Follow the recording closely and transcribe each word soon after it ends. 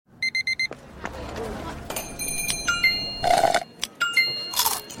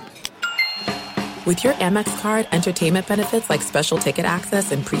With your Amex card, entertainment benefits like special ticket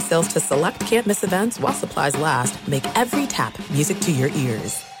access and pre-sales to select can't-miss events while supplies last make every tap music to your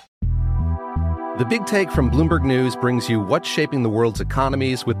ears. The Big Take from Bloomberg News brings you what's shaping the world's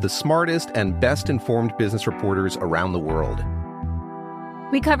economies with the smartest and best-informed business reporters around the world.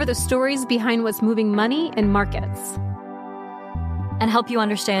 We cover the stories behind what's moving money and markets, and help you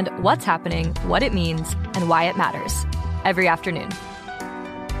understand what's happening, what it means, and why it matters every afternoon.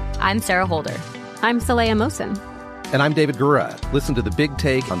 I'm Sarah Holder. I'm Saleha Mohsin. And I'm David Gura. Listen to The Big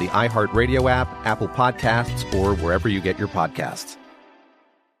Take on the iHeartRadio app, Apple Podcasts, or wherever you get your podcasts.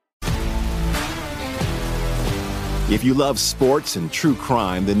 If you love sports and true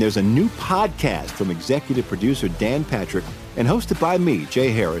crime, then there's a new podcast from executive producer Dan Patrick and hosted by me,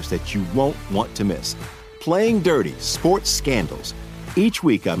 Jay Harris, that you won't want to miss. Playing Dirty: Sports Scandals. Each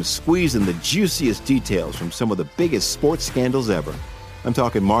week, I'm squeezing the juiciest details from some of the biggest sports scandals ever. I'm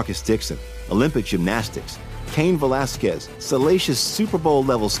talking Marcus Dixon, Olympic gymnastics, Cain Velasquez, salacious Super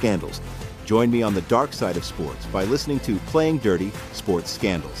Bowl-level scandals. Join me on the dark side of sports by listening to Playing Dirty: Sports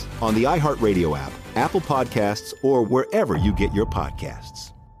Scandals on the iHeartRadio app, Apple Podcasts, or wherever you get your podcasts.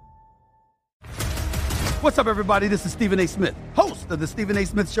 What's up, everybody? This is Stephen A. Smith, host of the Stephen A.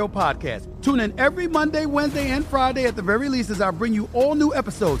 Smith Show podcast. Tune in every Monday, Wednesday, and Friday at the very least as I bring you all new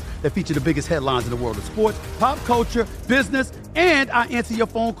episodes that feature the biggest headlines in the world of sports, pop culture, business, and I answer your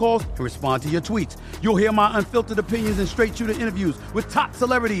phone calls and respond to your tweets. You'll hear my unfiltered opinions and straight-shooter interviews with top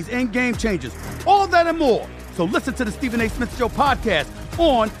celebrities and game changers. All that and more. So listen to the Stephen A. Smith Show podcast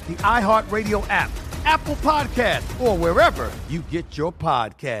on the iHeartRadio app, Apple Podcasts, or wherever you get your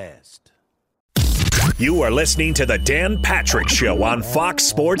podcast. You are listening to the Dan Patrick Show on Fox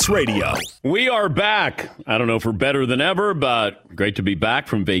Sports Radio. We are back. I don't know if we're better than ever, but great to be back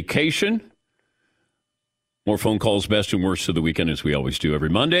from vacation. More phone calls, best and worst of the weekend, as we always do every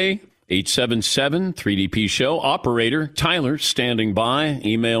Monday. 877-3DP Show. Operator Tyler standing by.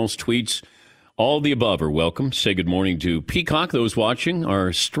 Emails, tweets, all the above are welcome. Say good morning to Peacock, those watching,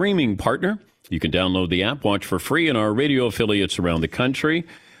 our streaming partner. You can download the app, watch for free, and our radio affiliates around the country.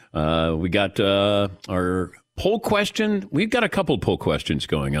 We got our poll question. We've got a couple poll questions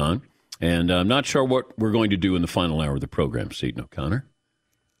going on, and I'm not sure what we're going to do in the final hour of the program, Seton O'Connor.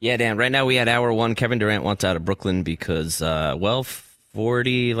 Yeah, Dan, right now we had hour one. Kevin Durant wants out of Brooklyn because, 50,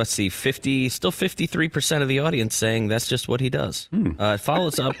 still 53% of the audience saying that's just what he does. It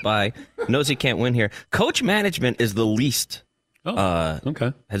follows up by knows he can't win here. Coach management is the least,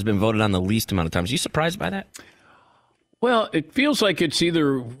 has been voted on the least amount of times. Are you surprised by that? Well, it feels like it's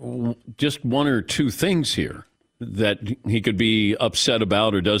either just one or two things here that he could be upset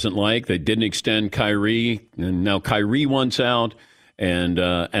about or doesn't like. They didn't extend Kyrie, and now Kyrie wants out. And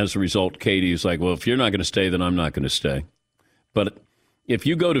as a result, Katie is like, well, if you're not going to stay, then I'm not going to stay. But if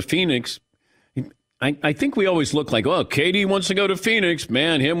you go to Phoenix, I think we always look like, oh, Katie wants to go to Phoenix.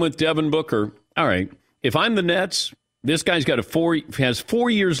 Man, him with Devin Booker. All right. If I'm the Nets, this guy's got has 4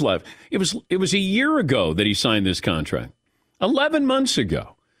 years left. It was a year ago that he signed this contract, 11 months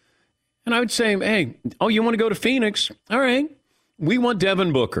ago. And I would say, hey, you want to go to Phoenix? All right. We want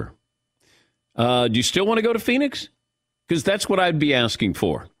Devin Booker. Do you still want to go to Phoenix? Because that's what I'd be asking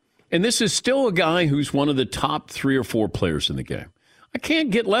for. And this is still a guy who's one of the top 3 or 4 players in the game. I can't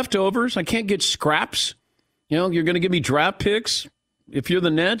get leftovers. I can't get scraps. You're going to give me draft picks. If you're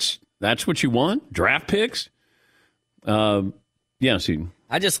the Nets, that's what you want? Draft picks? See.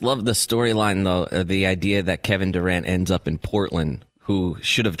 I just love the storyline, though, the idea that Kevin Durant ends up in Portland, who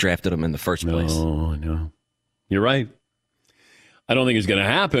should have drafted him in the first place. No. You're right. I don't think it's going to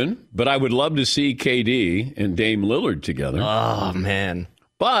happen, but I would love to see KD and Dame Lillard together. Oh, man.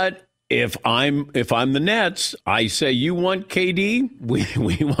 But if I'm the Nets, I say, you want KD? We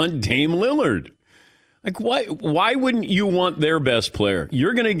want Dame Lillard. Like, why wouldn't you want their best player?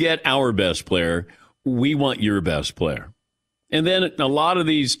 You're going to get our best player. We want your best player. And then a lot of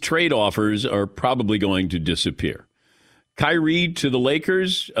these trade offers are probably going to disappear. Kyrie to the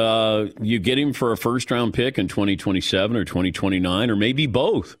Lakers, you get him for a first-round pick in 2027 or 2029, or maybe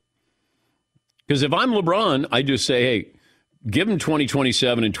both. Because if I'm LeBron, I just say, hey, give him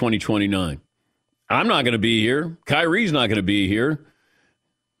 2027 and 2029. I'm not going to be here. Kyrie's not going to be here.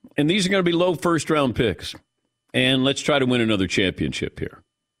 And these are going to be low first-round picks. And let's try to win another championship here.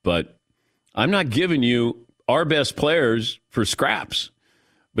 But I'm not giving you our best players for scraps.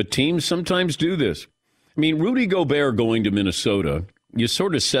 But teams sometimes do this. I mean, Rudy Gobert going to Minnesota, you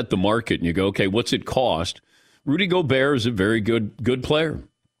sort of set the market and you go, okay, what's it cost? Rudy Gobert is a very good player.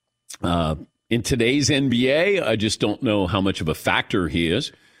 In today's NBA, I just don't know how much of a factor he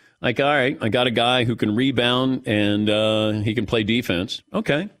is. Like, all right, I got a guy who can rebound and he can play defense.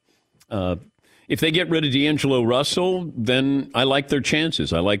 Okay. if they get rid of D'Angelo Russell, then I like their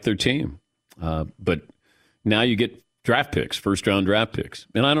chances. I like their team. But now you get draft picks, first-round draft picks.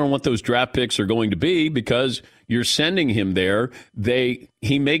 And I don't know what those draft picks are going to be because you're sending him there.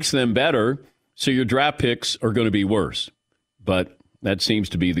 He makes them better, so your draft picks are going to be worse. But that seems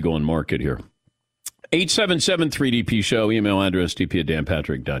to be the going market here. 877-3DP Show, email address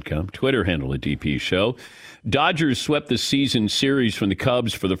dp@danpatrick.com, Twitter handle @DP Show. Dodgers swept the season series from the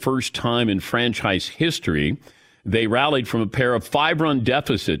Cubs for the first time in franchise history. They rallied from a pair of 5-run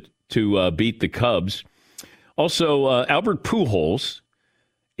deficit to beat the Cubs. Also, Albert Pujols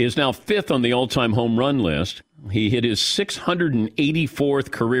is now 5th on the all-time home run list. He hit his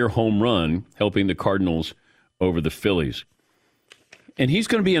 684th career home run, helping the Cardinals over the Phillies. And he's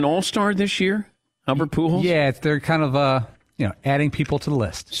going to be an all-star this year? Albert Pujols? Yeah, they're kind of adding people to the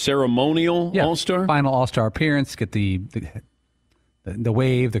list. Ceremonial all-star? Final all-star appearance, get the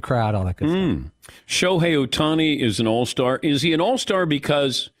wave, the crowd, all that good stuff. Shohei Ohtani is an all-star. Is he an all-star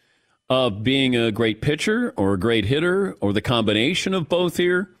because of being a great pitcher or a great hitter or the combination of both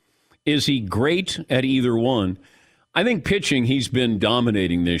here? Is he great at either one? I think pitching, he's been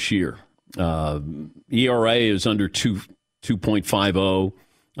dominating this year. ERA is under 2.50.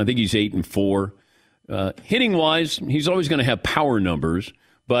 I think he's 8-4. Hitting-wise, he's always going to have power numbers,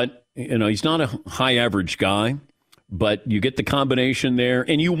 but he's not a high-average guy. But you get the combination there,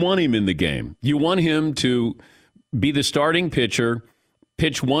 and you want him in the game. You want him to be the starting pitcher,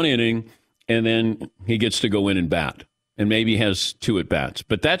 pitch 1 inning, and then he gets to go in and bat, and maybe has 2 at-bats.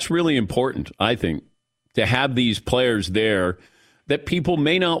 But that's really important, I think, to have these players there that people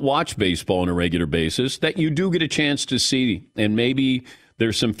may not watch baseball on a regular basis, that you do get a chance to see, and maybe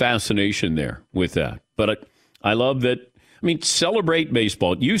there's some fascination there with that. But I love that. I mean, celebrate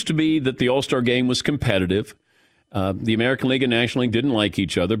baseball. It used to be that the All-Star game was competitive. The American League and National League didn't like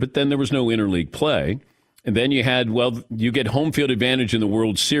each other, but then there was no interleague play. And then you get home field advantage in the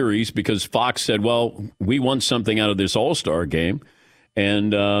World Series because Fox said, well, we want something out of this All-Star game.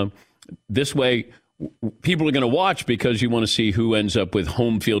 And this way, people are going to watch because you want to see who ends up with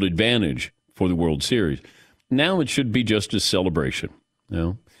home field advantage for the World Series. Now it should be just a celebration.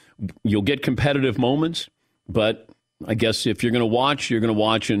 You'll get competitive moments, but I guess if you're going to watch, you're going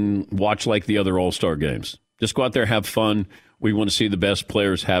to watch like the other All-Star games. Just go out there, have fun. We want to see the best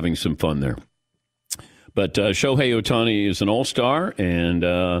players having some fun there. But Shohei Ohtani is an all-star, and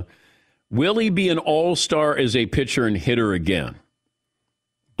will he be an all-star as a pitcher and hitter again?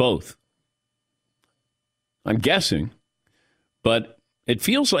 Both. I'm guessing, but it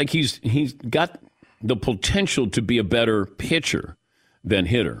feels like he's got the potential to be a better pitcher than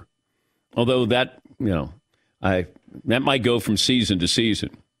hitter. Although that might go from season to season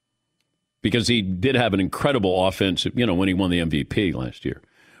because he did have an incredible offense, when he won the MVP last year.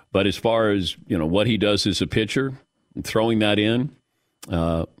 But as far as, what he does as a pitcher, throwing that in,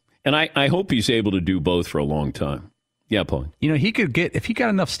 and I hope he's able to do both for a long time. Yeah, Paul. He could get, if he got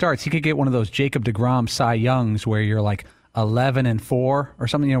enough starts, he could get one of those Jacob deGrom Cy Youngs where you're like 11-4 or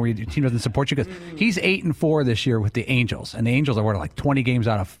something, where your team doesn't support you. Because he's 8-4 this year with the Angels, and the Angels are like 20 games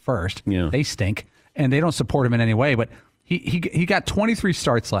out of first. Yeah. They stink, and they don't support him in any way. But he got 23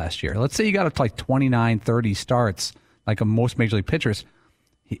 starts last year. Let's say he got up to like 29, 30 starts, like most major league pitchers.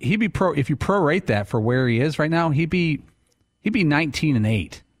 He'd be if you prorate that for where he is right now, he'd be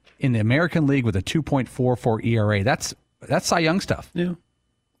 19-8 in the American League with a 2.44 ERA. That's Cy Young stuff. Yeah.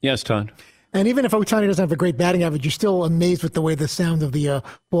 Yes, Todd. And even if Ohtani doesn't have a great batting average, you're still amazed with the way the sound of the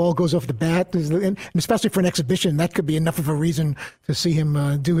ball goes off the bat. And especially for an exhibition, that could be enough of a reason to see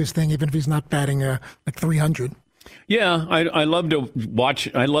him do his thing, even if he's not batting like 300. Yeah, I love to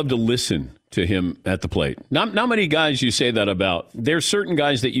watch. I love to listen to him at the plate. Not many guys you say that about. There's certain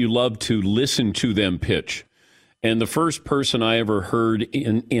guys that you love to listen to them pitch. And the first person I ever heard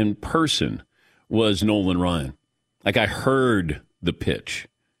in person was Nolan Ryan. Like I heard the pitch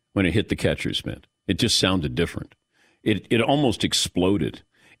when it hit the catcher's mitt. It just sounded different. It almost exploded.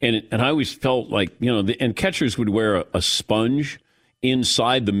 And I always felt like, and catchers would wear a sponge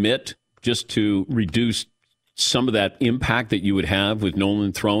inside the mitt just to reduce some of that impact that you would have with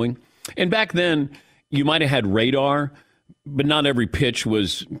Nolan throwing. And back then, you might have had radar, but not every pitch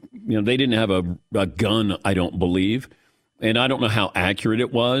was, they didn't have a gun, I don't believe. And I don't know how accurate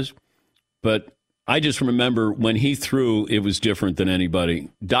it was, but I just remember when he threw, it was different than anybody.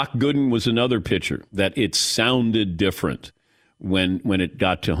 Doc Gooden was another pitcher that it sounded different when it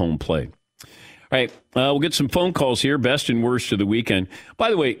got to home plate. All right, we'll get some phone calls here, best and worst of the weekend. By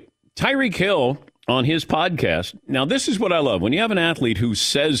the way, Tyreek Hill on his podcast. Now, this is what I love. When you have an athlete who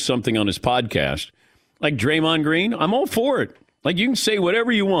says something on his podcast, like Draymond Green, I'm all for it. Like, you can say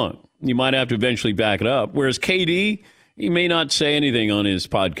whatever you want. you might have to eventually back it up. Whereas KD, he may not say anything on his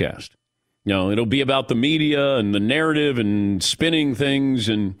podcast. It'll be about the media and the narrative and spinning things.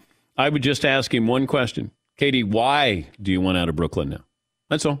 And I would just ask him one question. KD, why do you want out of Brooklyn now?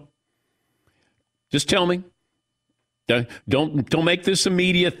 That's all. Just tell me. Don't make this a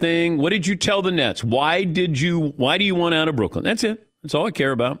media thing. What did you tell the Nets? Why do you want out of Brooklyn? That's it. That's all I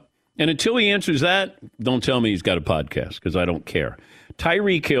care about. And until he answers that, don't tell me he's got a podcast, because I don't care.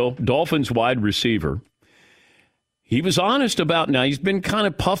 Tyreek Hill, Dolphins wide receiver, he was honest about, now he's been kind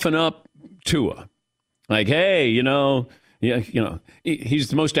of puffing up Tua. Like, hey, he's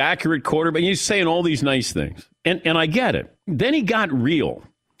the most accurate quarterback. He's saying all these nice things. And I get it. Then he got real,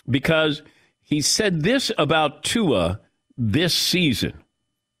 because he said this about Tua this season.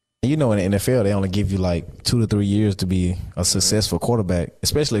 In the NFL, they only give you like 2 to 3 years to be a successful quarterback,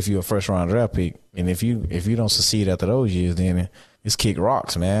 especially if you're a first-round draft pick. And if you don't succeed after those years, then it's kick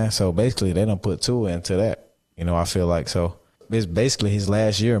rocks, man. So basically, they don't put Tua into that. I feel like so. It's basically his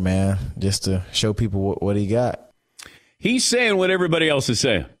last year, man, just to show people what he got. He's saying what everybody else is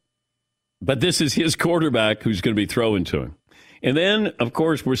saying, but this is his quarterback who's going to be throwing to him. And then, of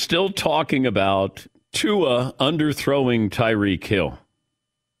course, we're still talking about Tua underthrowing Tyreek Hill.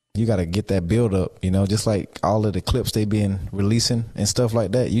 You got to get that build up, just like all of the clips they've been releasing and stuff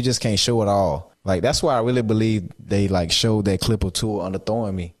like that. You just can't show it all. Like, that's why I really believe they showed that clip of Tua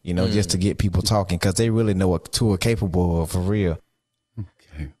underthrowing me, just to get people talking, because they really know what Tua capable of for real.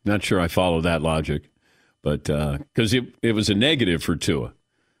 Okay. Not sure I follow that logic, but because it was a negative for Tua.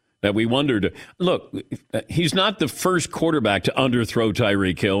 That we wondered, look, he's not the first quarterback to underthrow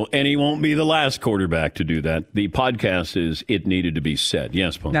Tyreek Hill, and he won't be the last quarterback to do that. The podcast is It Needed to Be Said.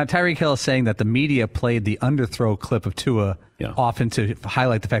 Yes, Paul. Now, Tyreek Hill is saying that the media played the underthrow clip of Tua often to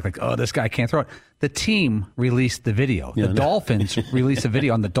highlight the fact, this guy can't throw it. The team released the video. The Dolphins released a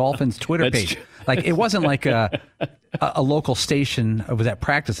video on the Dolphins Twitter page. It wasn't like a local station was at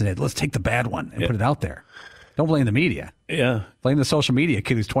practice and said, let's take the bad one and put it out there. Don't blame the media. Yeah. Blame the social media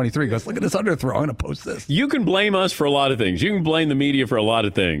kid who's 23 goes, look at this underthrow. I'm going to post this. You can blame us for a lot of things. You can blame the media for a lot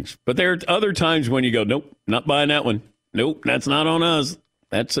of things. But there are other times when you go, nope, not buying that one. Nope, that's not on us.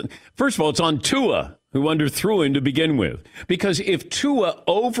 First of all, it's on Tua, who underthrew him to begin with. Because if Tua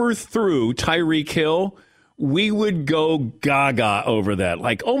overthrew Tyreek Hill, we would go gaga over that.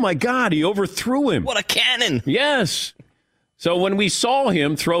 Like, oh, my God, he overthrew him. What a cannon. Yes. So when we saw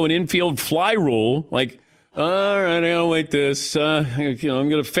him throw an infield fly rule, like, all right, I'll wait this. I'm going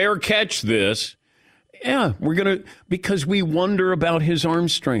to fair catch this. Yeah, we're going to, because we wonder about his arm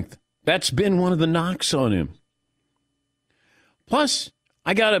strength. That's been one of the knocks on him. Plus,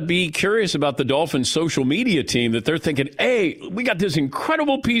 I got to be curious about the Dolphins social media team that they're thinking, hey, we got this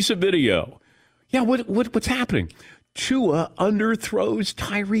incredible piece of video. Yeah, what's happening? Tua underthrows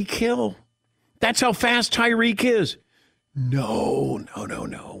Tyreek Hill. That's how fast Tyreek is. No.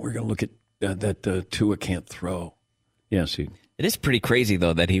 We're going to look at that Tua can't throw. Yes, it is pretty crazy,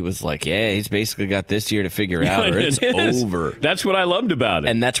 though, that he was like, he's basically got this year to figure out, or it's over. That's what I loved about it.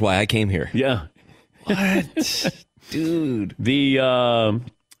 And that's why I came here. Yeah. What? Dude. The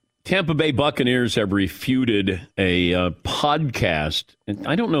Tampa Bay Buccaneers have refuted a podcast. And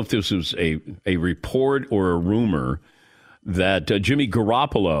I don't know if this was a report or a rumor that Jimmy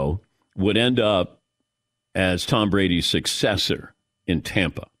Garoppolo would end up as Tom Brady's successor in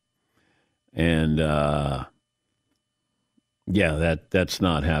Tampa. And, that's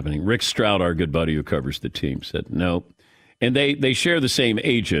not happening. Rick Stroud, our good buddy who covers the team, said no. And they share the same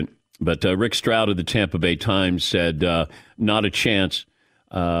agent, but Rick Stroud of the Tampa Bay Times said not a chance.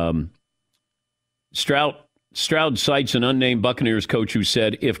 Stroud cites an unnamed Buccaneers coach who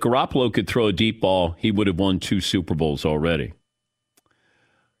said if Garoppolo could throw a deep ball, he would have won 2 Super Bowls already.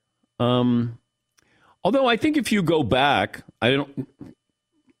 Although I think if you go back,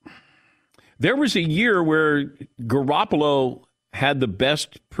 there was a year where Garoppolo had the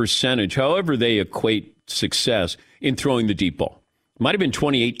best percentage, however they equate success, in throwing the deep ball. It might have been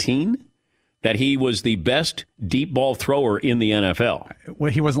 2018 that he was the best deep ball thrower in the NFL.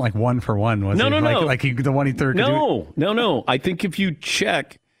 Well, he wasn't like 1 for 1, was he? No. Like the one he threw. No. I think if you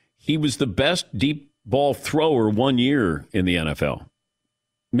check, he was the best deep ball thrower 1 year in the NFL.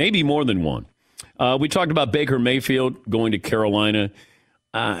 Maybe more than one. We talked about Baker Mayfield going to Carolina.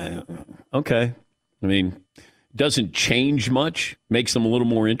 Okay. I mean, doesn't change much. Makes them a little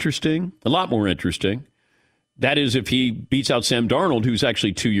more interesting. A lot more interesting. That is if he beats out Sam Darnold, who's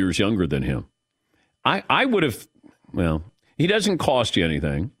actually 2 years younger than him. I would have, he doesn't cost you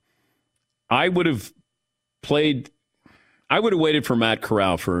anything. I would have waited for Matt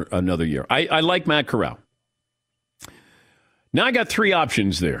Corral for another year. I like Matt Corral. Now I got 3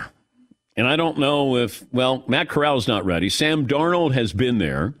 options there. And I don't know if, Matt Corral's not ready. Sam Darnold has been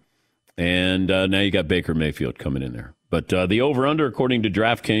there. And now you got Baker Mayfield coming in there. But the over-under, according to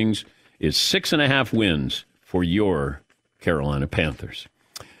DraftKings, is 6.5 wins for your Carolina Panthers.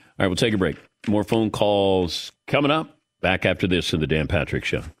 All right, we'll take a break. More phone calls coming up. Back after this in the Dan Patrick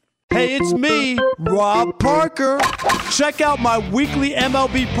Show. Hey, it's me, Rob Parker. Check out my weekly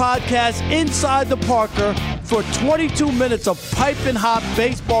MLB podcast, Inside the Parker, for 22 minutes of piping hot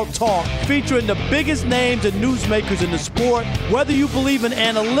baseball talk featuring the biggest names and newsmakers in the sport. Whether you believe in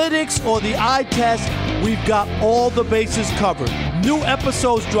analytics or the eye test, we've got all the bases covered. New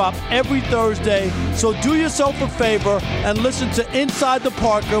episodes drop every Thursday, so do yourself a favor and listen to Inside the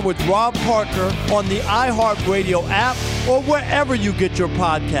Parker with Rob Parker on the iHeartRadio app or wherever you get your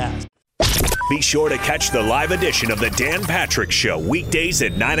podcast. Be sure to catch the live edition of the Dan Patrick Show weekdays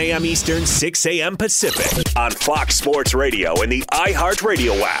at 9 a.m. Eastern, 6 a.m. Pacific on Fox Sports Radio and the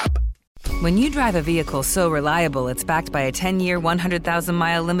iHeartRadio app. When you drive a vehicle so reliable it's backed by a 10-year,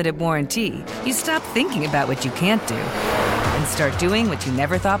 100,000-mile limited warranty, you stop thinking about what you can't do and start doing what you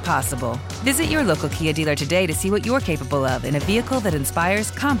never thought possible. Visit your local Kia dealer today to see what you're capable of in a vehicle that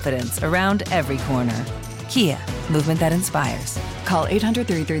inspires confidence around every corner. Kia, movement that inspires. Call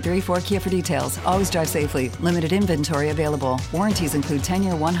 800-333-4KIA for details. Always drive safely. Limited inventory available. Warranties include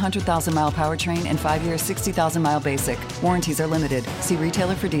 10-year, 100,000-mile powertrain and 5-year, 60,000-mile basic. Warranties are limited. See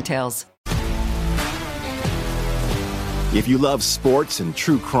retailer for details. If you love sports and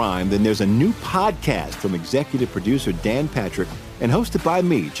true crime, then there's a new podcast from executive producer Dan Patrick and hosted by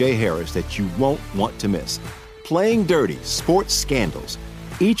me, Jay Harris, that you won't want to miss. Playing Dirty: Sports Scandals.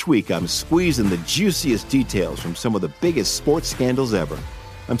 Each week, I'm squeezing the juiciest details from some of the biggest sports scandals ever.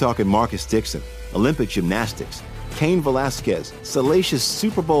 I'm talking Marcus Dixon, Olympic gymnastics, Cain Velasquez, salacious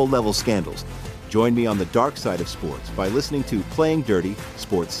Super Bowl-level scandals. Join me on the dark side of sports by listening to Playing Dirty: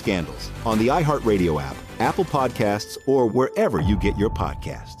 Sports Scandals on the iHeartRadio app, Apple Podcasts, or wherever you get your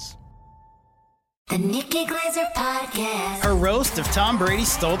podcasts. The Nikki Glaser Podcast. Her roast of Tom Brady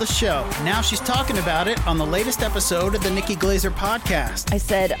stole the show. Now she's talking about it on the latest episode of the Nikki Glaser Podcast. I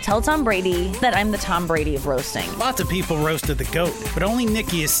said, tell Tom Brady that I'm the Tom Brady of roasting. Lots of people roasted the GOAT, but only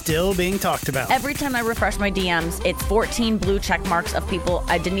Nikki is still being talked about. Every time I refresh my DMs, it's 14 blue check marks of people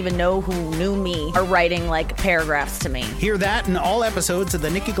I didn't even know who knew me are writing like paragraphs to me. Hear that in all episodes of the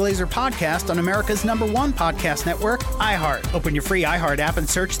Nikki Glaser Podcast on America's #1 podcast network, iHeart. Open your free iHeart app and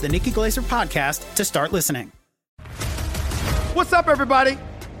search the Nikki Glaser Podcast to start listening. What's up, everybody?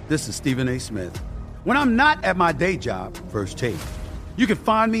 This is Stephen A. Smith. When I'm not at my day job, First Take, you can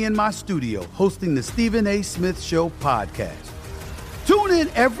find me in my studio hosting the Stephen A. Smith Show podcast. Tune in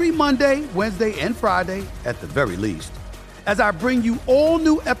every Monday, Wednesday, and Friday, at the very least, as I bring you all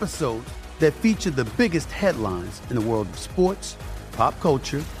new episodes that feature the biggest headlines in the world of sports, pop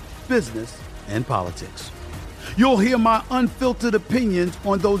culture, business, and politics. You'll hear my unfiltered opinions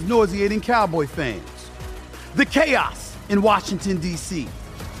on those nauseating Cowboy fans, the chaos in Washington, D.C.,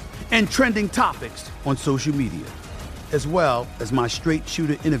 and trending topics on social media, as well as my straight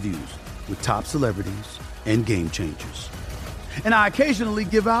shooter interviews with top celebrities and game changers. And I occasionally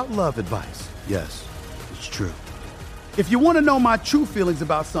give out love advice. Yes, it's true. If you want to know my true feelings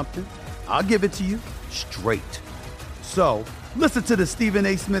about something, I'll give it to you straight. So listen to the Stephen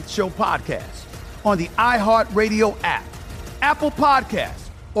A. Smith Show podcast on the iHeartRadio app, Apple Podcasts,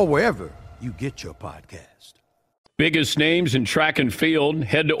 or wherever you get your podcast. Biggest names in track and field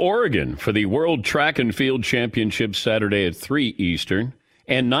head to Oregon for the World Track and Field Championship Saturday at 3 Eastern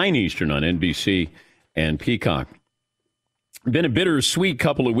and 9 Eastern on NBC and Peacock. Been a bittersweet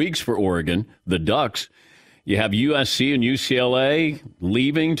couple of weeks for Oregon, the Ducks. You have USC and UCLA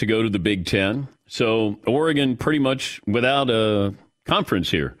leaving to go to the Big Ten. So Oregon pretty much without a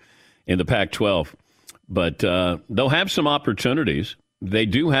conference here in the Pac-12. But they'll have some opportunities. They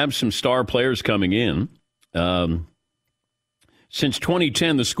do have some star players coming in. Since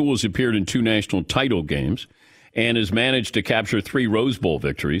 2010, the school has appeared in 2 national title games and has managed to capture 3 Rose Bowl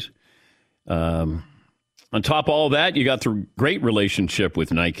victories. On top of all that, you got the great relationship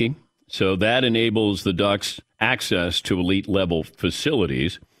with Nike. So that enables the Ducks access to elite-level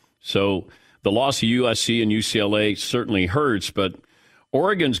facilities. So the loss of USC and UCLA certainly hurts, but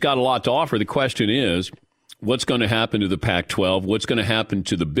Oregon's got a lot to offer. The question is, what's going to happen to the Pac-12? What's going to happen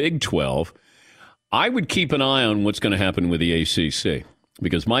to the Big 12? I would keep an eye on what's going to happen with the ACC,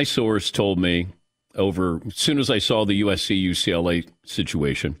 because my source told me as soon as I saw the USC-UCLA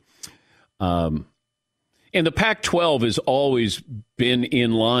situation, and the Pac-12 has always been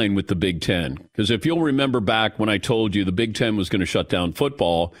in line with the Big Ten. Because if you'll remember back when I told you the Big Ten was going to shut down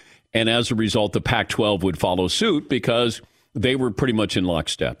football, and as a result, the Pac-12 would follow suit because they were pretty much in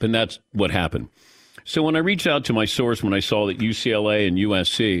lockstep, and that's what happened. So when I reached out to my source, when I saw that UCLA and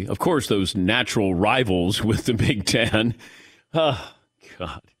USC, of course, those natural rivals with the Big Ten, oh,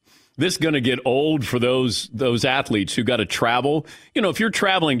 God. This is going to get old for those athletes who got to travel. You know, if you're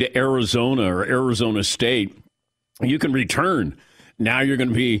traveling to Arizona or Arizona State, you can return. Now you're going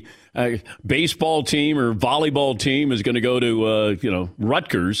to be a baseball team or volleyball team is going to go to,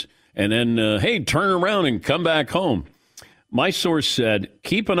 Rutgers, and then, hey, turn around and come back home. My source said,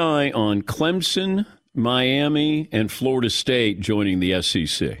 keep an eye on Clemson, Miami, and Florida State joining the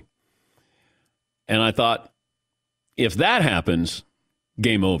SEC. And I thought, if that happens,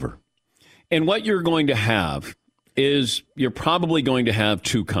 game over. And what you're going to have is you're probably going to have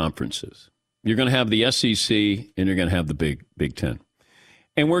two conferences. You're going to have the SEC and you're going to have the Big Ten.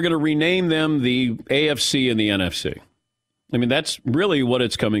 And we're going to rename them the AFC and the NFC. I mean, that's really what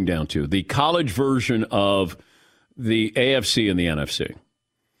it's coming down to. The college version of the AFC and the NFC.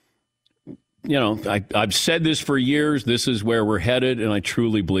 You know, I've said this for years. This is where we're headed, and I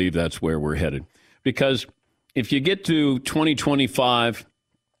truly believe that's where we're headed. Because if you get to 2025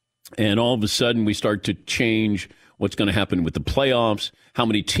 and all of a sudden we start to change what's going to happen with the playoffs, how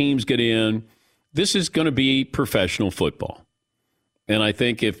many teams get in, this is going to be professional football. And I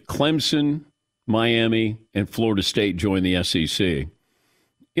think if Clemson, Miami, and Florida State join the SEC,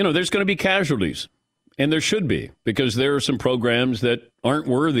 you know, there's going to be casualties. And there should be, because there are some programs that aren't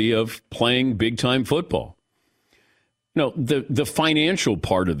worthy of playing big-time football. No, the financial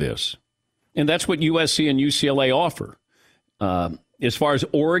part of this, and that's what USC and UCLA offer. As far as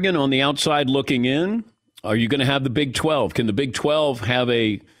Oregon on the outside looking in, are you going to have the Big 12? Can the Big 12 have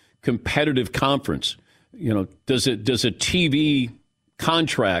a competitive conference? You know, does a TV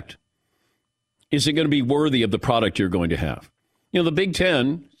contract, is it going to be worthy of the product you're going to have? You know, the Big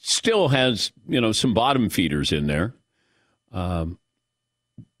Ten still has, you know, some bottom feeders in there.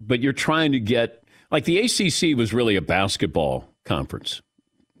 But you're trying to get, like the ACC was really a basketball conference.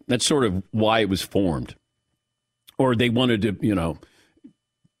 That's sort of why it was formed. Or they wanted to, you know,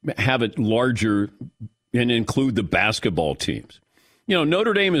 have it larger and include the basketball teams. You know,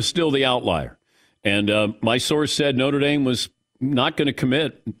 Notre Dame is still the outlier. And my source said Notre Dame was not going to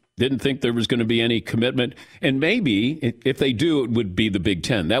commit. Didn't think there was going to be any commitment. And maybe if they do, it would be the Big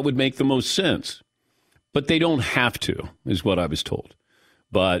Ten. That would make the most sense. But they don't have to, is what I was told.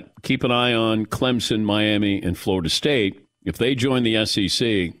 But keep an eye on Clemson, Miami, and Florida State. If they join the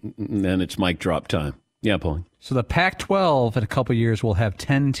SEC, then it's mic drop time. Yeah, Paulie. So the Pac-12 in a couple of years will have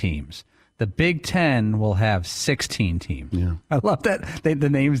 10 teams. The Big Ten will have 16 teams. Yeah. I love that the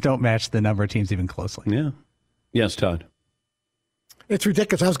names don't match the number of teams even closely. Yeah. Yes, Todd. It's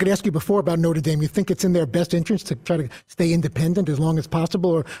ridiculous. I was going to ask you before about Notre Dame. You think it's in their best interest to try to stay independent as long as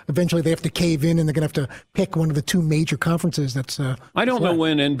possible, or eventually they have to cave in and they're going to have to pick one of the two major conferences? I don't know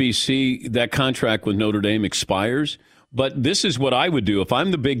when NBC, that contract with Notre Dame expires, but this is what I would do. If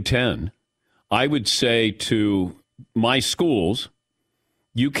I'm the Big Ten, I would say to my schools,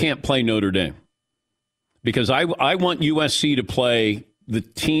 you can't play Notre Dame. Because I want USC to play the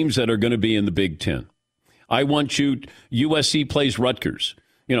teams that are going to be in the Big Ten. I want USC plays Rutgers.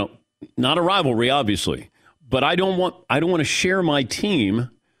 You know, not a rivalry, obviously, but I don't want to share my team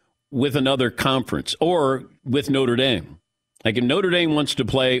with another conference or with Notre Dame. Like if Notre Dame wants to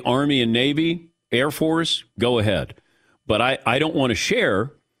play Army and Navy, Air Force, go ahead. But I don't want to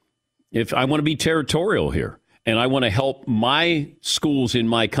share. If I want to be territorial here, and I want to help my schools in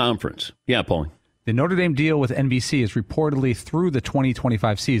my conference. Yeah, Paulie. The Notre Dame deal with NBC is reportedly through the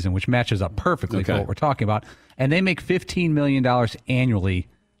 2025 season, which matches up perfectly for what we're talking about. And they make $15 million annually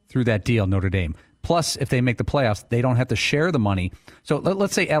through that deal, Notre Dame. Plus, if they make the playoffs, they don't have to share the money. So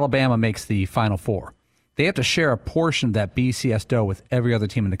let's say Alabama makes the Final Four. They have to share a portion of that BCS dough with every other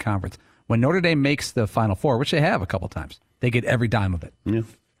team in the conference. When Notre Dame makes the Final Four, which they have a couple times, they get every dime of it. Yeah.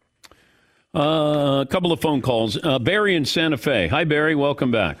 A couple of phone calls. Barry in Santa Fe. Hi, Barry.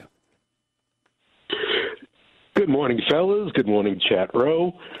 Welcome back. Good morning, fellas. Good morning, chat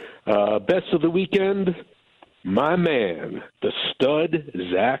row. Best of the weekend, my man, the stud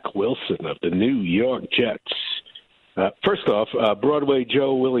Zach Wilson of the New York Jets. First off, Broadway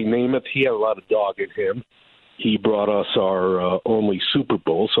Joe Willie Namath, he had a lot of dog in him. He brought us our only Super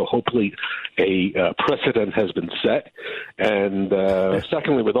Bowl, so hopefully a precedent has been set. And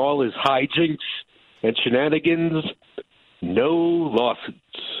secondly, with all his hijinks and shenanigans, no lawsuits.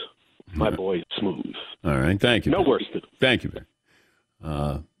 My boy, smooth. All right, thank you. No worsted. Thank you,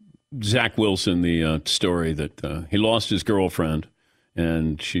 man. Zach Wilson, the story that he lost his girlfriend,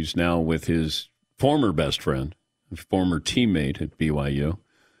 and she's now with his former best friend, former teammate at BYU.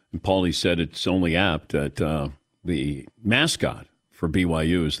 And Paulie said it's only apt that the mascot for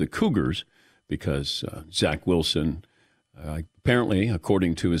BYU is the Cougars because Zach Wilson, apparently,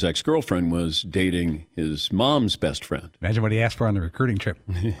 according to his ex-girlfriend, was dating his mom's best friend. Imagine what he asked for on the recruiting trip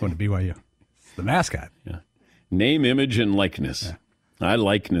going to BYU. It's the mascot. Yeah. Name, image, and likeness. Yeah. I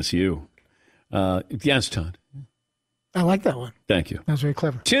likeness you. Yes, Todd. I like that one. Thank you. That was very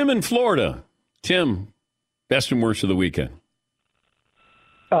clever. Tim in Florida. Tim, best and worst of the weekend.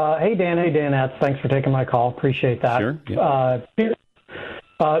 Hey, Dan. Hey, Danettes. Thanks for taking my call. Appreciate that. Sure. Yeah.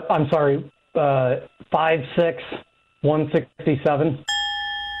 I'm sorry. 5'6", 167.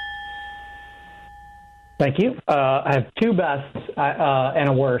 Thank you. I have two bests and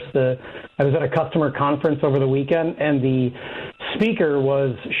a worst. I was at a customer conference over the weekend, and the speaker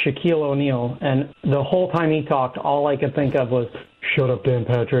was Shaquille O'Neal. And the whole time he talked, all I could think of was, "Shut up, Dan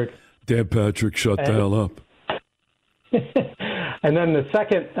Patrick." Dan Patrick, shut the hell up. And then the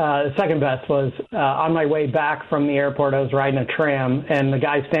second best was on my way back from the airport. I was riding a tram, and the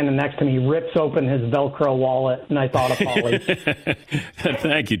guy standing next to me rips open his Velcro wallet, and I thought of Polly.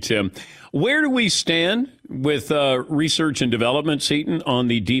 Thank you, Tim. Where do we stand with research and development, Seton, on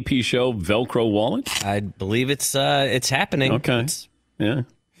the DP Show Velcro wallet? I believe it's happening. Okay. Yeah.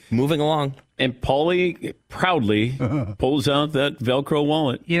 Moving along. And Paulie proudly pulls out that Velcro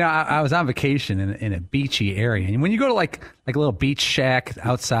wallet. You know, I was on vacation in a beachy area, and when you go to like a little beach shack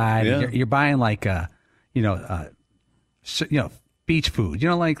outside, Yeah. and you're buying like beach food,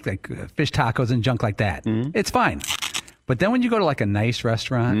 like fish tacos and junk like that. Mm-hmm. It's fine. But then when you go to like a nice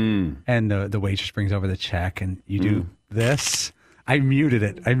restaurant and the waitress brings over the check and you do this. I muted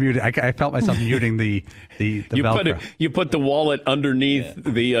it. I felt myself muting the Velcro. You put the wallet underneath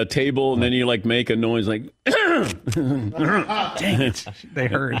the table, and then you make a noise like. Dang it! They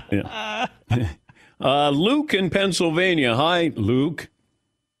heard. Yeah. Luke in Pennsylvania. Hi, Luke.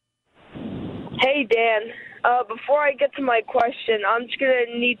 Hey, Dan. Before I get to my question, I'm just going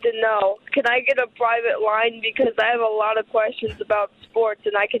to need to know, can I get a private line? Because I have a lot of questions about sports,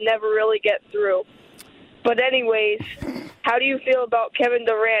 and I can never really get through. But anyways, how do you feel about Kevin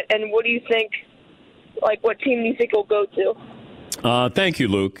Durant, and what do you think, what team do you think he'll go to? Thank you,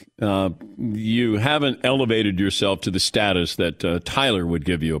 Luke. You haven't elevated yourself to the status that Tyler would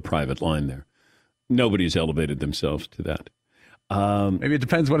give you a private line there. Nobody's elevated themselves to that. Maybe it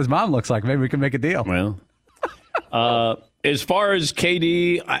depends what his mom looks like. Maybe we can make a deal. Well, as far as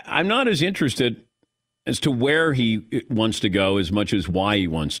KD, I'm not as interested as to where he wants to go as much as why he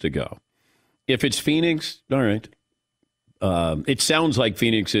wants to go. If it's Phoenix, all right. It sounds like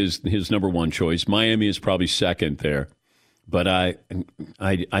Phoenix is his number one choice. Miami is probably second there. But I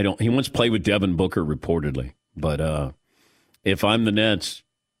don't. He wants to play with Devin Booker reportedly. But if I'm the Nets,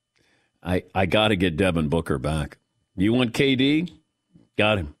 I got to get Devin Booker back. You want KD?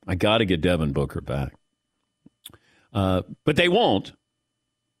 Got him. I got to get Devin Booker back. But they won't.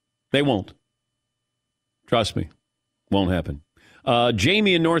 They won't. Trust me. Won't happen.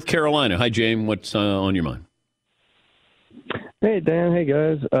 Jamie in North Carolina. Hi, Jamie. What's on your mind? Hey, Dan. Hey,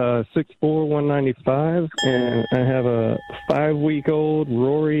 guys. 6'4", 195, and I have a 5-week-old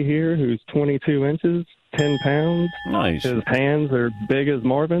Rory here who's 22 inches, 10 pounds. Nice. His hands are big as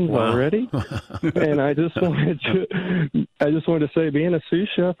Marvin's already. And I just wanted to say, being a sous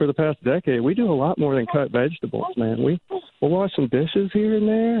chef for the past decade, we do a lot more than cut vegetables, man. We'll wash some dishes here and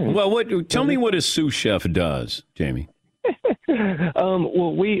there. Well, tell me what a sous chef does, Jamie.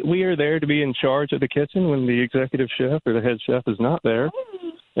 Well, we are there to be in charge of the kitchen when the executive chef or the head chef is not there,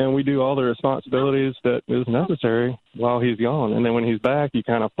 and we do all the responsibilities that is necessary while he's gone. And then when he's back, you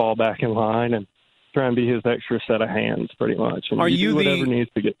kind of fall back in line and try and be his extra set of hands, pretty much. And you do whatever needs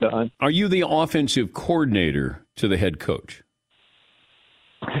to get done. Are you the offensive coordinator to the head coach?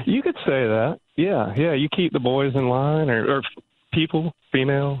 You could say that. Yeah. You keep the boys in line, or people,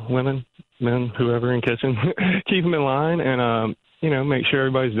 female, women, men, whoever in kitchen, keep them in line and, make sure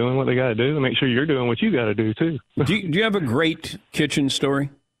everybody's doing what they got to do and make sure you're doing what you got to do, too. Do you have a great kitchen story?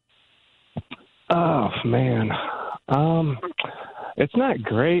 Oh, man. It's not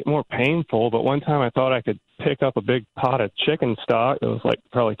great, more painful, but one time I thought I could pick up a big pot of chicken stock that was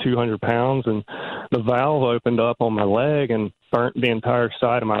probably 200 pounds, and the valve opened up on my leg and burnt the entire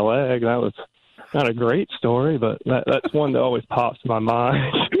side of my leg. That was not a great story, but that's one that always pops in my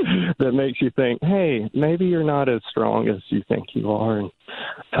mind that makes you think, hey, maybe you're not as strong as you think you are and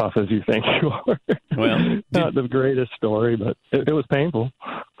tough as you think you are. Well, not the greatest story, but it was painful.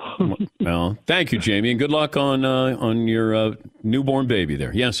 Well, thank you, Jamie, and good luck on your newborn baby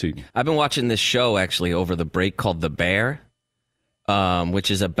there. Yes, I've been watching this show, actually, over the break called The Bear.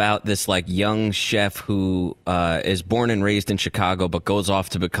 which is about this like young chef who is born and raised in Chicago, but goes off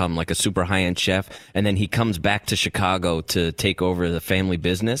to become like a super high-end chef, and then he comes back to Chicago to take over the family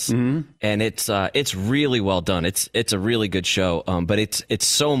business. And it's really well done. It's a really good show, but it's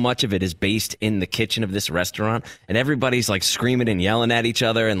so much of it is based in the kitchen of this restaurant, and everybody's like screaming and yelling at each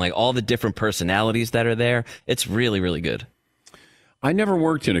other, and like all the different personalities that are there. It's really, really good. I never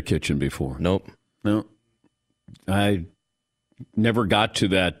worked in a kitchen before. Nope. No. I never got to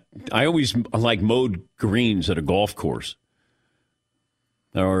that. I always like mowed greens at a golf course.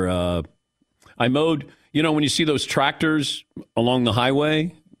 Or I mowed, when you see those tractors along the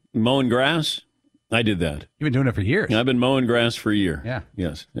highway mowing grass, I did that. You've been doing it for years. I've been mowing grass for a year. Yeah.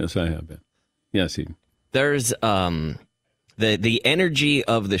 Yes, I have been. Yes, Eden. There's the energy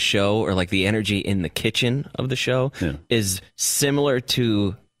of the show, or like the energy in the kitchen of the show, is similar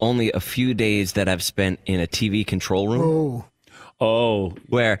to only a few days that I've spent in a TV control room. Oh,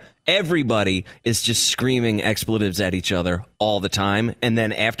 where everybody is just screaming expletives at each other all the time, and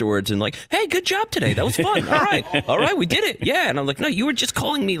then afterwards, and like, "Hey, good job today. That was fun. All right, we did it. Yeah." And I'm like, "No, you were just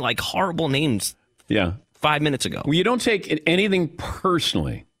calling me like horrible names." Yeah, 5 minutes ago. Well, you don't take anything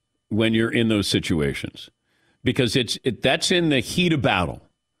personally when you're in those situations, because that's in the heat of battle,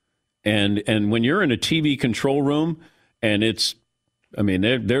 and when you're in a TV control room, and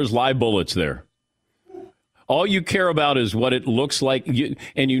there's live bullets there. All you care about is what it looks like,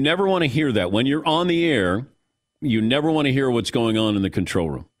 and you never want to hear that. When you're on the air, you never want to hear what's going on in the control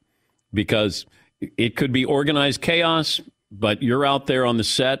room, because it could be organized chaos, but you're out there on the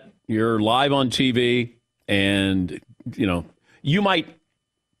set, you're live on TV, and, you might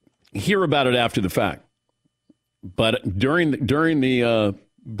hear about it after the fact. But during the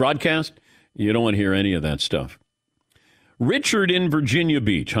broadcast, you don't want to hear any of that stuff. Richard in Virginia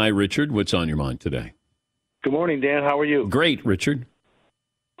Beach. Hi, Richard. What's on your mind today? Good morning, Dan. How are you? Great, Richard.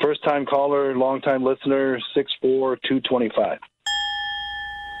 First-time caller, long-time listener, 6'4", 225.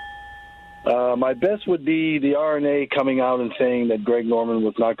 My best would be the R&A coming out and saying that Greg Norman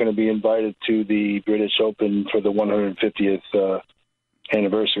was not going to be invited to the British Open for the 150th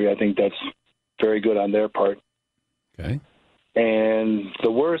anniversary. I think that's very good on their part. Okay. And the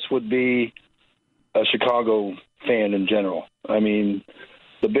worst would be a Chicago fan in general. I mean,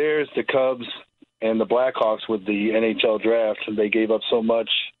 the Bears, the Cubs, and the Blackhawks with the NHL draft, they gave up so much,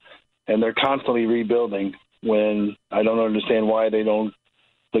 and they're constantly rebuilding when I don't understand why they don't,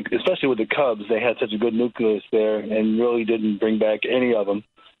 like, especially with the Cubs, they had such a good nucleus there and really didn't bring back any of them.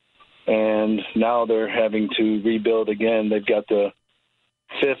 And now they're having to rebuild again. They've got the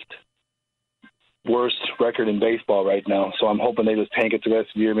 5th worst record in baseball right now, so I'm hoping they just tank it the rest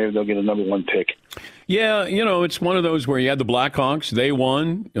of the year. Maybe they'll get a number 1 pick. Yeah, it's one of those where you had the Blackhawks, they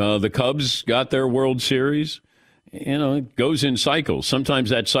won. The Cubs got their World Series. It goes in cycles. Sometimes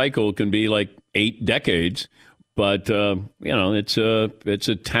that cycle can be like 8 decades, but it's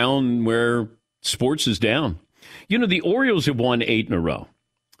a town where sports is down. The Orioles have won 8 in a row,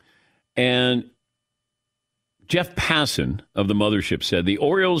 and Jeff Passan of the Mothership said the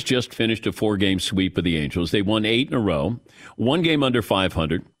Orioles just finished a 4-game sweep of the Angels. They won 8 in a row, 1 game under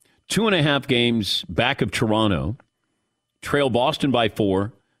 500, 2.5 games back of Toronto, trail Boston by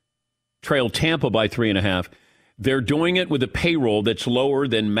 4, trail Tampa by 3.5. They're doing it with a payroll that's lower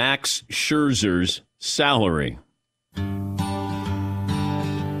than Max Scherzer's salary.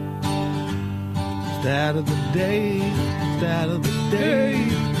 Stat of the day, stat of the day,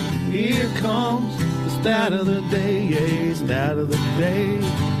 here comes the stat of the day, yeah, stat of the day,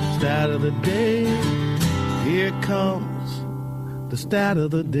 stat of the day, here comes the stat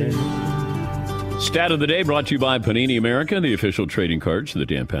of the day. Stat of the day brought to you by Panini America, the official trading cards of the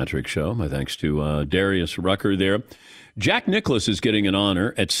Dan Patrick Show. My thanks to Darius Rucker there. Jack Nicklaus is getting an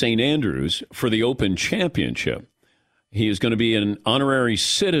honor at St. Andrews for the Open Championship. He is going to be an honorary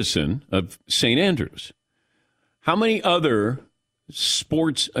citizen of St. Andrews. How many other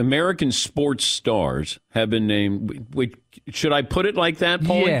American sports stars have been named? Should I put it like that,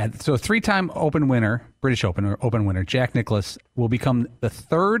 Paul? Yeah, so 3-time Open winner, British Open or Open winner, Jack Nicklaus will become the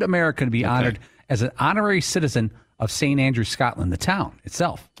 3rd American to be honored as an honorary citizen of St. Andrews, Scotland, the town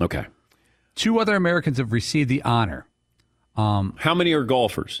itself. Okay. 2 other Americans have received the honor. How many are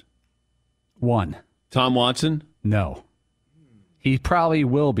golfers? 1. Tom Watson? No. He probably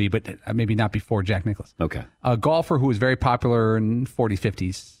will be, but maybe not before Jack Nicklaus. Okay. A golfer who was very popular in 40s,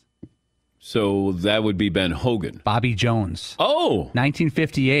 50s. So that would be Ben Hogan. Bobby Jones. Oh!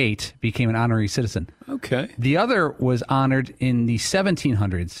 1958 became an honorary citizen. Okay. The other was honored in the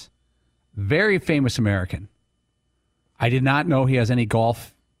 1700s. Very famous American. I did not know he has any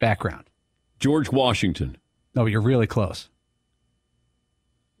golf background. George Washington. No, you're really close.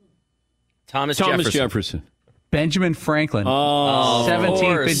 Thomas Jefferson. Benjamin Franklin. Oh,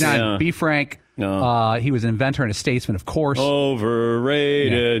 1759. yeah. Be frank. No. He was an inventor and a statesman, of course.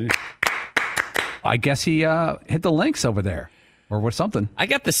 Overrated. Yeah. I guess he hit the links over there, or what something. I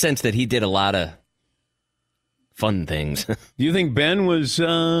got the sense that he did a lot of fun things. Do you think Ben was... He had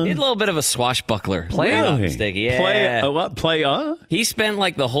a little bit of a swashbuckler. Really? Yeah. He spent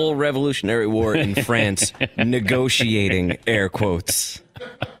like the whole Revolutionary War in France negotiating, air quotes.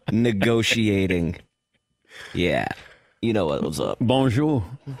 Negotiating. Yeah. You know what was up. Bonjour.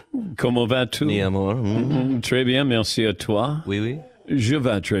 Comment vas-tu? Mi amor. Très bien, merci à toi. Oui, oui. Je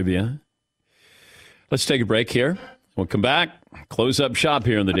vais très bien. Let's take a break here. We'll come back. Close up shop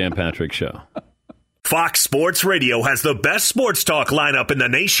here on the Dan Patrick Show. Fox Sports Radio has the best sports talk lineup in the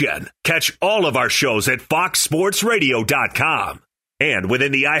nation. Catch all of our shows at foxsportsradio.com. And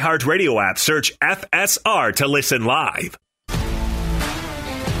within the iHeartRadio app, search FSR to listen live.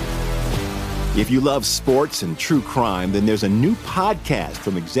 If you love sports and true crime, then there's a new podcast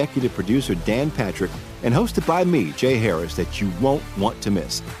from executive producer Dan Patrick and hosted by me, Jay Harris, that you won't want to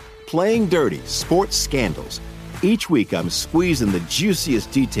miss. Playing Dirty: Sports Scandals. Each week, I'm squeezing the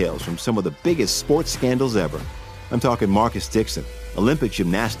juiciest details from some of the biggest sports scandals ever. I'm talking Marcus Dixon, Olympic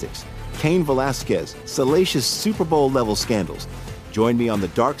gymnastics, Cain Velasquez, salacious Super Bowl-level scandals. Join me on the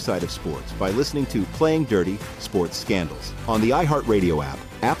dark side of sports by listening to Playing Dirty: Sports Scandals on the iHeartRadio app,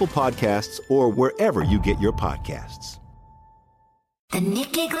 Apple Podcasts, or wherever you get your podcasts. The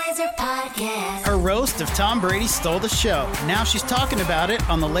Nikki Glazer Podcast. Her roast of Tom Brady stole the show. Now she's talking about it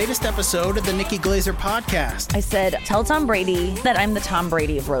on the latest episode of the Nikki Glazer Podcast. I said, tell Tom Brady that I'm the Tom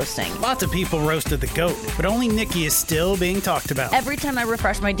Brady of roasting. Lots of people roasted the GOAT, but only Nikki is still being talked about. Every time I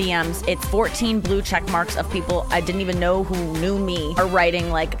refresh my DMs, it's 14 blue check marks of people I didn't even know who knew me are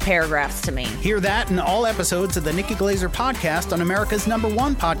writing like paragraphs to me. Hear that in all episodes of the Nikki Glazer Podcast on America's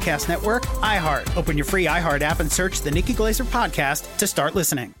 #1 podcast network, iHeart. Open your free iHeart app and search the Nikki Glazer Podcast to start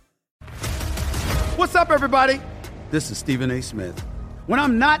listening. What's up, everybody? This is Stephen A. Smith. When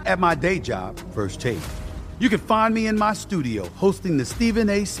I'm not at my day job, First Take, you can find me in my studio hosting the Stephen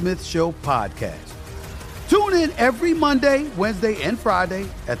A. Smith Show podcast. Tune in every Monday, Wednesday, and Friday,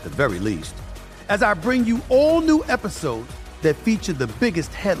 at the very least, as I bring you all new episodes that feature the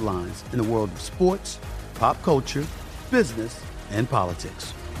biggest headlines in the world of sports, pop culture, business, and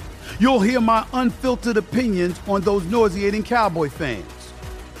politics. You'll hear my unfiltered opinions on those nauseating Cowboy fans,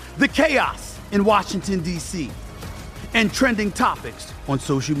 the chaos in Washington, D.C., and trending topics on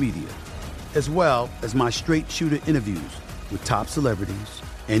social media, as well as my straight shooter interviews with top celebrities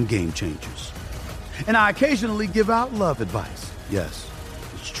and game changers. And I occasionally give out love advice. Yes,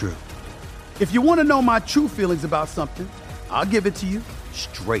 it's true. If you want to know my true feelings about something, I'll give it to you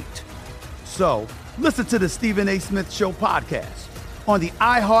straight. So listen to the Stephen A. Smith Show podcast on the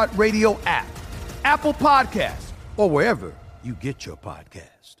iHeartRadio app, Apple Podcasts, or wherever you get your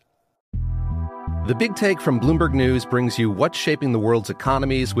podcast. The Big Take from Bloomberg News brings you what's shaping the world's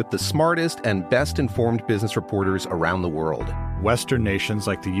economies with the smartest and best-informed business reporters around the world. Western nations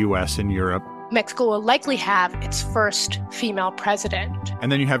like the U.S. and Europe. Mexico will likely have its first female president.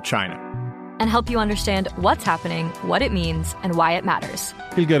 And then you have China. And help you understand what's happening, what it means, and why it matters.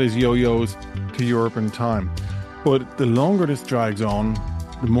 He'll get his yo-yos to Europe in time. But the longer this drags on,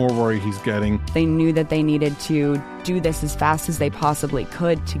 the more worry he's getting. They knew that they needed to do this as fast as they possibly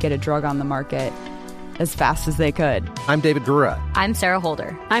could to get a drug on the market as fast as they could. I'm David Gura. I'm Sarah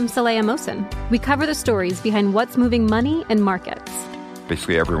Holder. I'm Saleha Mohsen. We cover the stories behind what's moving money and markets.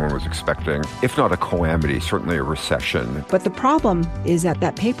 Basically, everyone was expecting, if not a calamity, certainly a recession. But the problem is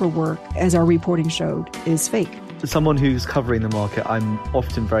that paperwork, as our reporting showed, is fake. As someone who's covering the market, I'm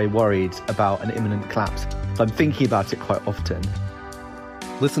often very worried about an imminent collapse. So I'm thinking about it quite often.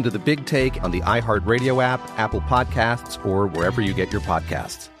 Listen to The Big Take on the iHeartRadio app, Apple Podcasts, or wherever you get your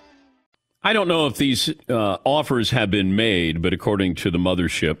podcasts. I don't know if these offers have been made, but according to the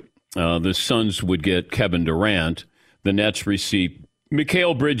mothership, the Suns would get Kevin Durant. The Nets receive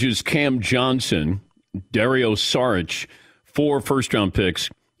Mikal Bridges, Cam Johnson, Dario Saric, 4 first-round picks,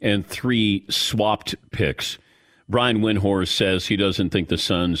 and 3 swapped picks. Brian Windhorst says he doesn't think the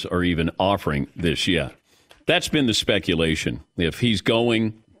Suns are even offering this yet. That's been the speculation. If he's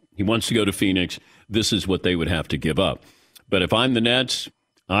going, he wants to go to Phoenix, this is what they would have to give up. But if I'm the Nets,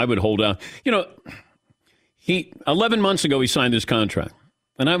 I would hold out. 11 months ago, he signed this contract.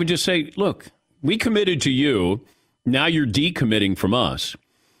 And I would just say, look, we committed to you. Now you're decommitting from us.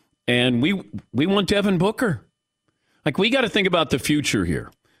 And we want Devin Booker. Like, we got to think about the future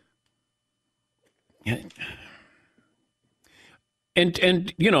here.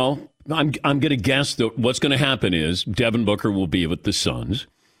 And I'm going to guess that what's going to happen is Devin Booker will be with the Suns.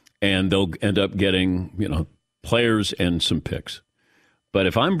 and they'll end up getting, players and some picks. But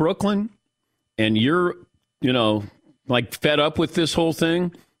if I'm Brooklyn and you're, fed up with this whole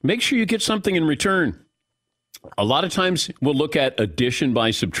thing, make sure you get something in return. A lot of times we'll look at addition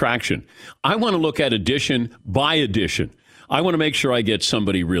by subtraction. I want to look at addition by addition. I want to make sure I get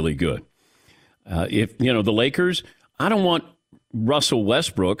somebody really good. If, the Lakers, I don't want Russell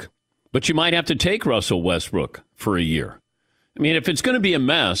Westbrook, but you might have to take Russell Westbrook for a year. I mean, if it's going to be a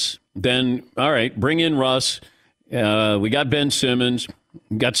mess, then, all right, bring in Russ. We got Ben Simmons.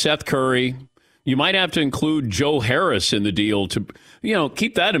 We got Seth Curry. You might have to include Joe Harris in the deal to,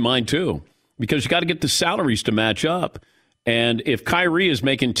 keep that in mind, too, because you got to get the salaries to match up. And if Kyrie is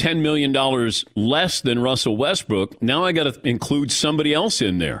making $10 million less than Russell Westbrook, now I got to include somebody else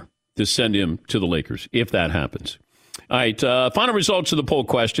in there to send him to the Lakers, if that happens. All right, final results of the poll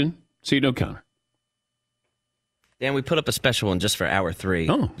question. Seton O'Connor. Dan, we put up a special one just for hour 3.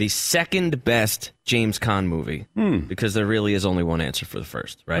 Oh. The second best James Caan movie, because there really is only one answer for the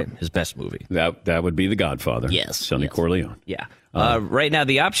first, right? His best movie. That would be The Godfather. Yes. Sonny Corleone. Yeah. Right now,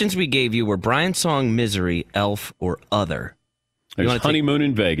 the options we gave you were Brian's Song, Misery, Elf, or Other. There's Honeymoon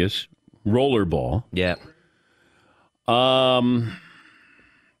in Vegas, Rollerball. Yeah. I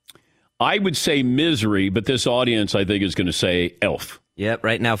would say Misery, but this audience, I think, is going to say Elf. Yep,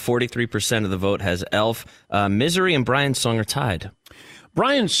 right now 43% of the vote has Elf. Misery and Brian's Song are tied.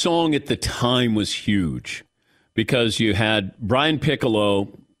 Brian's Song at the time was huge because you had Brian Piccolo,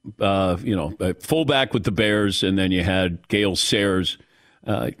 fullback with the Bears, and then you had Gale Sayers,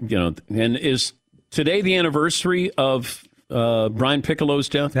 and is today the anniversary of Brian Piccolo's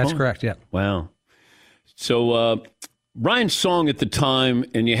death? That's correct, yeah. Wow. So Brian's Song at the time,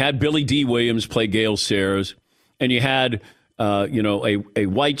 and you had Billy D. Williams play Gale Sayers, and you had a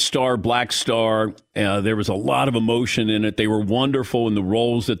white star, black star. There was a lot of emotion in it. They were wonderful in the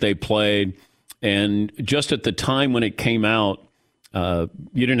roles that they played. And just at the time when it came out, you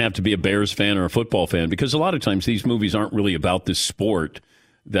didn't have to be a Bears fan or a football fan, because a lot of times these movies aren't really about the sport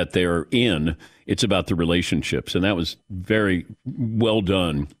that they're in. It's about the relationships. And that was very well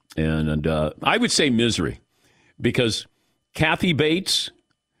done. And I would say Misery, because Kathy Bates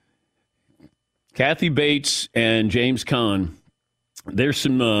and James Caan, there's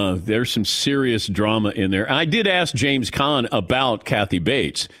some serious drama in there. I did ask James Caan about Kathy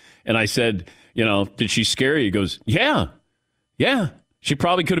Bates, and I said, did she scare you? He goes, yeah, she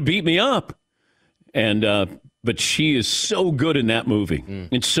probably could have beat me up. And but she is so good in that movie.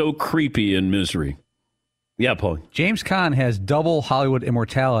 It's so creepy in Misery. Yeah, Paul. James Caan has double Hollywood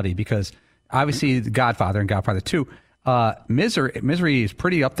immortality because obviously The Godfather and Godfather 2. Misery is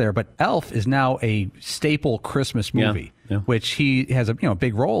pretty up there, but Elf is now a staple Christmas movie, which he has a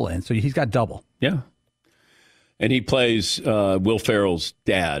big role in. So he's got double. Yeah, and he plays Will Ferrell's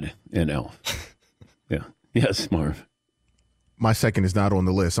dad in Elf. Yeah. Yes, Marv. My second is not on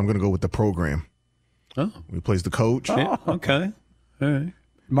the list. I'm going to go with The Program. Oh, he plays the coach. Oh, yeah, okay, all right.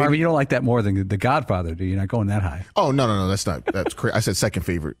 Marvin, you don't like that more than The Godfather, do you? Not going that high. Oh no, that's crazy. I said second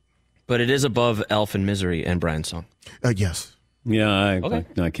favorite. But it is above Elf and Misery and Brian's Song. Yes. Yeah,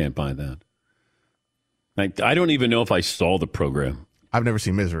 I can't buy that. I don't even know if I saw The Program. I've never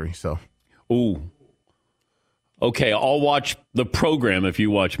seen Misery, so. Ooh. Okay, I'll watch The Program if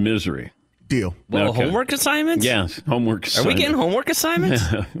you watch Misery. Deal. Well, okay. Homework assignments? Yes, homework assignments. Are we getting homework assignments?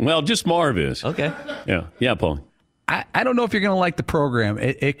 Well, just Marv is. Okay. Yeah, Paul. I don't know if you're going to like The Program.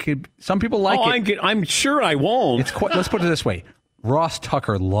 It could. Some people like it. I'm sure I won't. Let's put it this way. Ross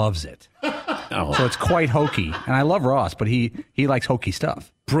Tucker loves it. Oh. So it's quite hokey. And I love Ross, but he likes hokey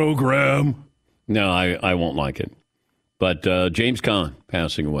stuff. Program. No, I won't like it. But James Caan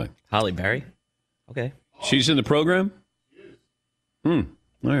passing away. Halle Berry. Okay. She's in The Program? All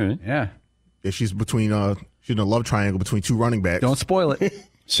right. Yeah. If she's she's in a love triangle between two running backs. Don't spoil it.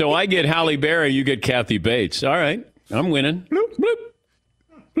 So I get Halle Berry, you get Kathy Bates. All right. I'm winning. Bloop, bloop.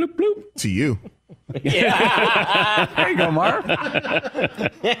 Bloop, bloop. To you. Yeah. There you go, Marv.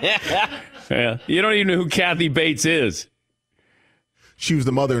 Yeah. You don't even know who Kathy Bates is. She was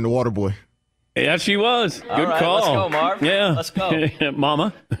the mother in The Waterboy. Yeah, she was. Good All right, call. Let's go, Marv. Yeah. Let's go.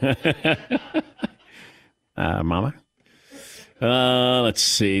 Mama. Mama. Let's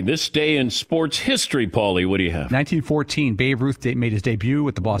see. This day in sports history, Paulie, what do you have? 1914, Babe Ruth made his debut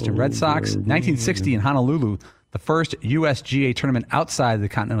with the Boston Red Sox. 1960, in Honolulu, the first USGA tournament outside of the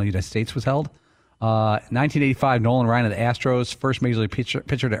continental United States was held. 1985, Nolan Ryan of the Astros, first major league pitcher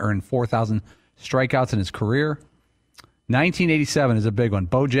to earn 4,000 strikeouts in his career. 1987 is a big one.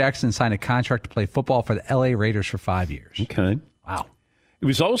 Bo Jackson signed a contract to play football for the L.A. Raiders for 5 years. Okay. Wow. It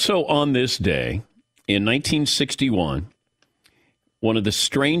was also on this day in 1961 one of the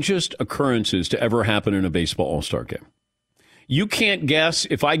strangest occurrences to ever happen in a baseball all-star game. You can't guess.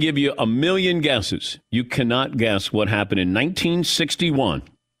 If I give you a million guesses, you cannot guess what happened in 1961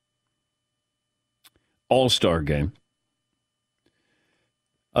 all-star game.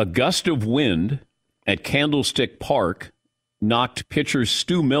 A gust of wind at Candlestick Park knocked pitcher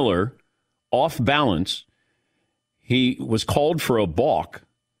Stu Miller off balance. He was called for a balk,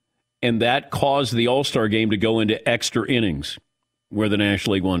 and that caused the all-star game to go into extra innings, where the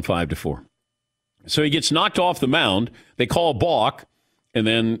National League won 5-4. So he gets knocked off the mound. They call a balk, and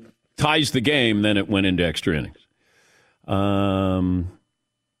then ties the game. Then it went into extra innings. On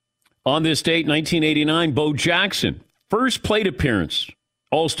this date, 1989, Bo Jackson, first plate appearance,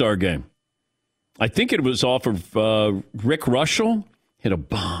 all-star game. I think it was off of Rick Russell. Hit a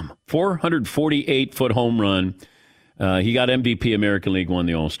bomb. 448-foot home run. He got MVP, American League, won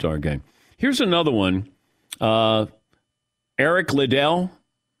the all-star game. Here's another one. Eric Liddell.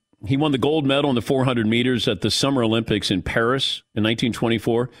 He won the gold medal in the 400 meters at the Summer Olympics in Paris in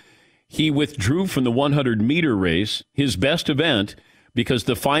 1924. He withdrew from the 100-meter race, his best event, because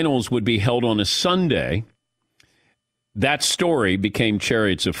the finals would be held on a Sunday. That story became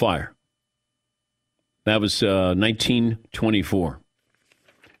Chariots of Fire. That was 1924.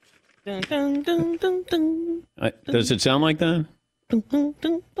 Dun, dun, dun, dun, dun. Does it sound like that?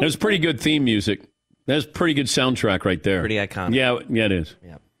 There's pretty good theme music. That's pretty good soundtrack right there. Pretty iconic. Yeah, it is.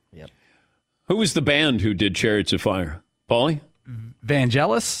 Yep. Who was the band who did Chariots of Fire? Paulie?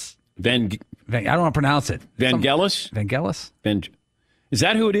 Vangelis? I don't want to pronounce it. Vangelis? Vangelis? Is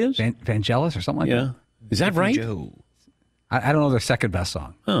that who it is? Vangelis or something like that? Is that right? I don't know their second best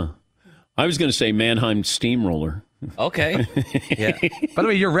song. Huh. I was going to say Mannheim Steamroller. Okay. Yeah. By the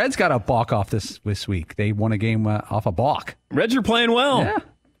way, your Reds got a balk off this week. They won a game off a balk. Reds are playing well. Yeah.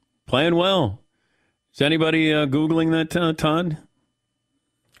 Playing well. Is anybody Googling that, Todd?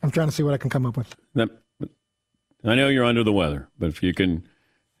 I'm trying to see what I can come up with. I know you're under the weather, but if you can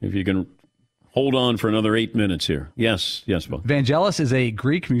hold on for another 8 minutes here. Yes, Bill. Vangelis is a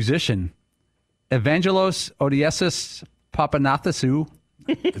Greek musician. Evangelos Odysseus Papanathassou.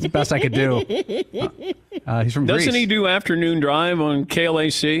 It's the best I could do. He's from Greece. Doesn't he do afternoon drive on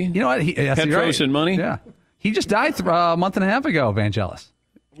KLAC? You know what? Petros and Money? Yeah. He just died a month and a half ago, Vangelis.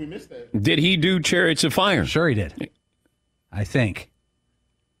 We missed that. Did he do Chariots of Fire? Sure he did. I think.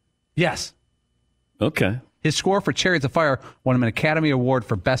 Yes. Okay. His score for Chariots of Fire won him an Academy Award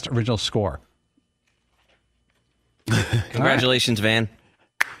for Best Original Score. Congratulations, Van.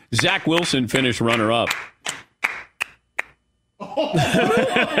 Zach Wilson finished runner-up.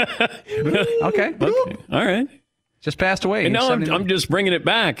 Okay. All right. Just passed away. And now I'm just bringing it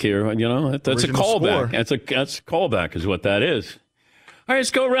back here. You know, that's Original a callback. score. That's a callback is what that is. All right,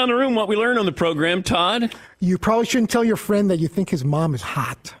 let's go around the room. What we learned on the program, Todd? You probably shouldn't tell your friend that you think his mom is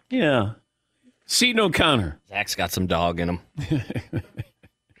hot. Yeah. Seton O'Connor. Zach's got some dog in him.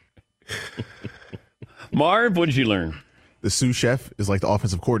 Marv, what did you learn? The sous chef is like the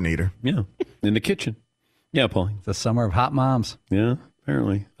offensive coordinator. Yeah, in the kitchen. Yeah, Paulie. The summer of hot moms. Yeah,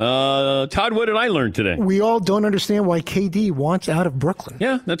 apparently. Todd, what did I learn today? We all don't understand why KD wants out of Brooklyn.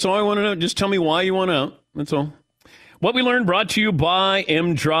 Yeah, that's all I want to know. Just tell me why you want out. That's all. What we learned brought to you by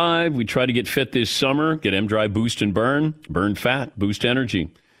M-Drive. We try to get fit this summer. Get M-Drive Boost and Burn. Burn fat, boost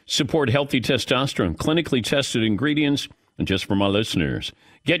energy. Support healthy testosterone. Clinically tested ingredients. And just for my listeners,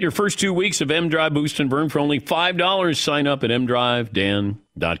 get your first 2 weeks of M-Drive Boost and Burn for only $5. Sign up at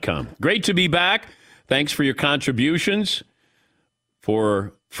mdrivedan.com. Great to be back. Thanks for your contributions.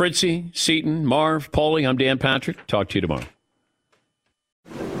 For Fritzy, Seton, Marv, Paulie, I'm Dan Patrick. Talk to you tomorrow.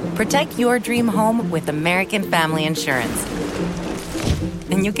 Protect your dream home with American Family Insurance.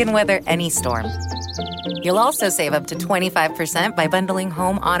 And you can weather any storm. You'll also save up to 25% by bundling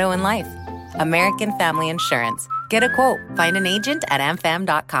home, auto, and life. American Family Insurance. Get a quote. Find an agent at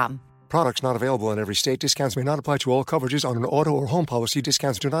amfam.com. Products not available in every state. Discounts may not apply to all coverages on an auto or home policy.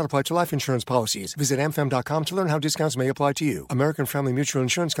 Discounts do not apply to life insurance policies. Visit amfam.com to learn how discounts may apply to you. American Family Mutual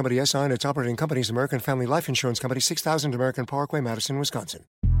Insurance Company, SI, and its operating companies, American Family Life Insurance Company, 6000 American Parkway, Madison, Wisconsin.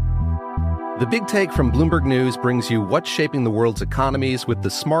 The Big Take from Bloomberg News brings you what's shaping the world's economies with the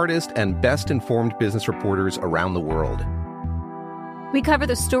smartest and best-informed business reporters around the world. We cover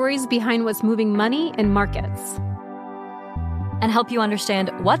the stories behind what's moving money and markets, and help you understand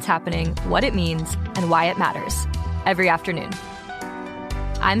what's happening, what it means, and why it matters every afternoon.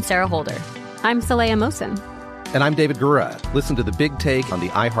 I'm Sarah Holder. I'm Saleha Mohsin. And I'm David Gura. Listen to The Big Take on the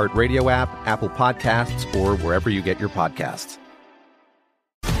iHeartRadio app, Apple Podcasts, or wherever you get your podcasts.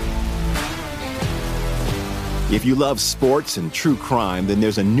 If you love sports and true crime, then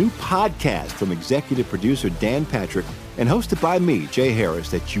there's a new podcast from executive producer Dan Patrick and hosted by me, Jay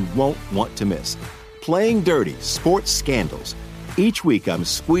Harris, that you won't want to miss. Playing Dirty: Sports Scandals. Each week, I'm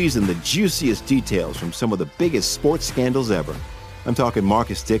squeezing the juiciest details from some of the biggest sports scandals ever. I'm talking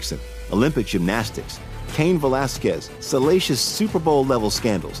Marcus Dixon, Olympic gymnastics, Cain Velasquez, salacious Super Bowl-level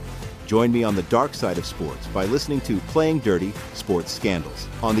scandals. Join me on the dark side of sports by listening to Playing Dirty: Sports Scandals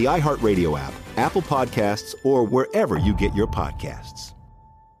on the iHeartRadio app, Apple Podcasts, or wherever you get your podcasts.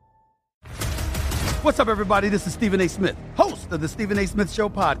 What's up, everybody? This is Stephen A. Smith, host of the Stephen A. Smith Show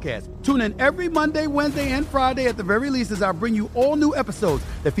podcast. Tune in every Monday, Wednesday, and Friday at the very least as I bring you all new episodes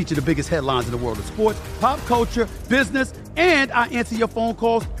that feature the biggest headlines in the world of sports, pop culture, business, and I answer your phone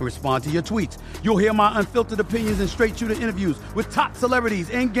calls and respond to your tweets. You'll hear my unfiltered opinions and straight-shooter interviews with top celebrities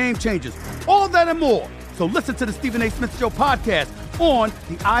and game changers. All that and more. So listen to the Stephen A. Smith Show podcast on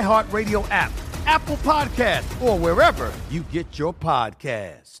the iHeartRadio app, Apple Podcasts, or wherever you get your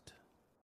podcast.